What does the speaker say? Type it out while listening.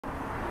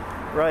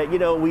Right, you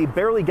know, we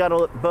barely got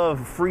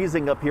above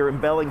freezing up here in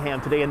Bellingham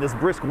today, and this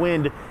brisk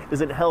wind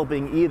isn't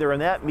helping either,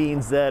 and that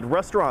means that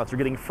restaurants are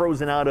getting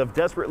frozen out of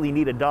desperately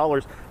needed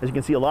dollars. As you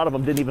can see, a lot of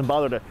them didn't even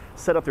bother to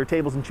set up their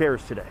tables and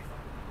chairs today.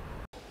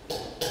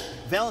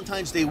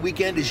 Valentine's Day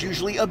weekend is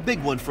usually a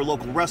big one for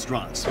local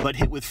restaurants, but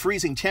hit with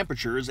freezing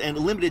temperatures and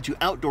limited to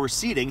outdoor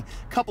seating,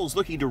 couples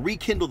looking to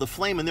rekindle the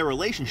flame in their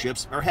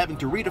relationships are having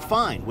to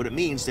redefine what it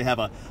means to have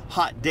a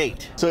hot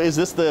date. So is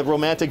this the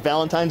romantic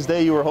Valentine's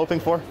Day you were hoping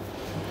for?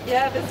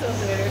 Yeah, this feels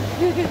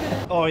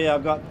better. Oh yeah,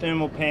 I've got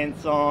thermal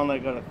pants on,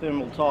 I've got a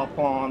thermal top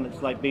on.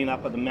 It's like being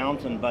up at the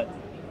mountain, but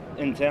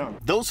in town.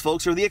 Those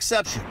folks are the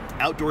exception.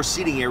 Outdoor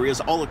seating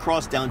areas all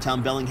across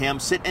downtown Bellingham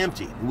sit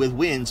empty, with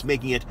winds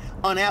making it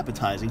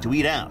unappetizing to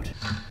eat out.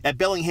 At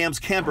Bellingham's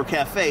Camper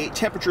Cafe,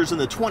 temperatures in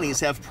the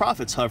 20s have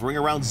profits hovering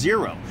around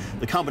zero.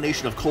 The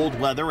combination of cold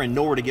weather and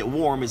nowhere to get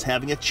warm is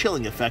having a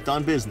chilling effect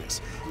on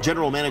business.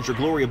 General Manager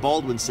Gloria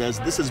Baldwin says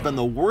this has been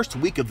the worst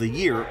week of the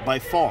year by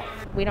far.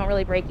 We don't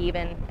really break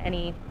even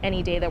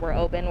any day that we're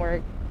open.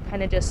 We're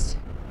kind of just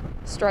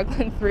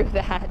struggling through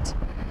that.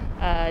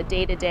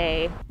 Day to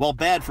day. While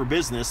bad for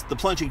business, the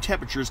plunging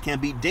temperatures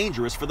can be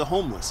dangerous for the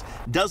homeless.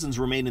 Dozens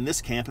remain in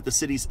this camp at the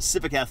city's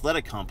Civic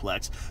Athletic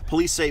Complex.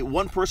 Police say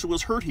one person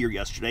was hurt here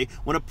yesterday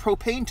when a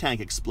propane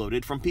tank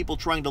exploded from people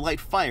trying to light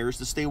fires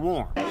to stay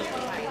warm.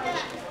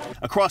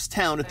 Across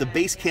town at the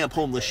Base Camp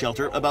Homeless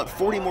Shelter, about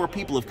 40 more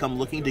people have come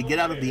looking to get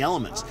out of the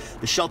elements.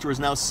 The shelter is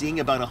now seeing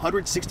about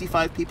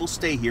 165 people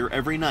stay here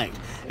every night.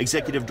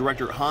 Executive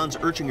Director Hans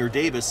Erchinger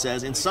Davis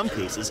says in some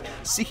cases,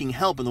 seeking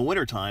help in the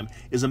wintertime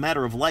is a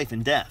matter of life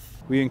and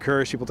death. We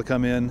encourage people to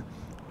come in.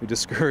 We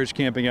discourage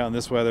camping out in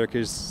this weather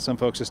because some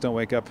folks just don't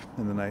wake up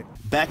in the night.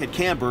 Back at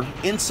Camber,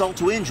 insult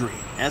to injury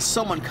as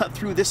someone cut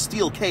through this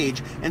steel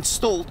cage and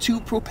stole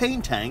 2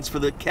 propane tanks for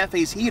the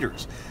cafe's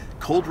heaters.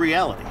 Cold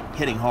reality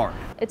hitting hard.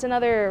 It's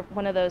another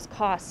one of those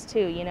costs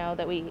too, you know,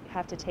 that we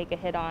have to take a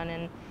hit on,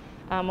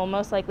 and we'll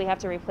most likely have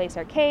to replace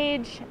our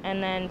cage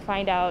and then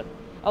find out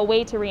a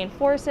way to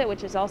reinforce it,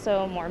 which is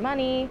also more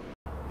money.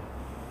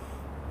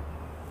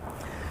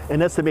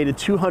 An estimated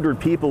 200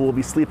 people will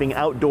be sleeping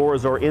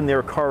outdoors or in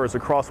their cars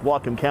across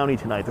Whatcom County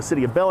tonight. The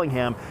city of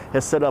Bellingham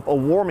has set up a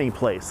warming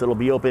place that'll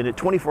be open at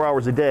 24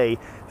 hours a day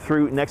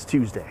through next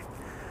Tuesday.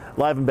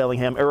 Live in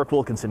Bellingham, Eric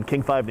Wilkinson,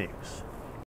 King 5 News.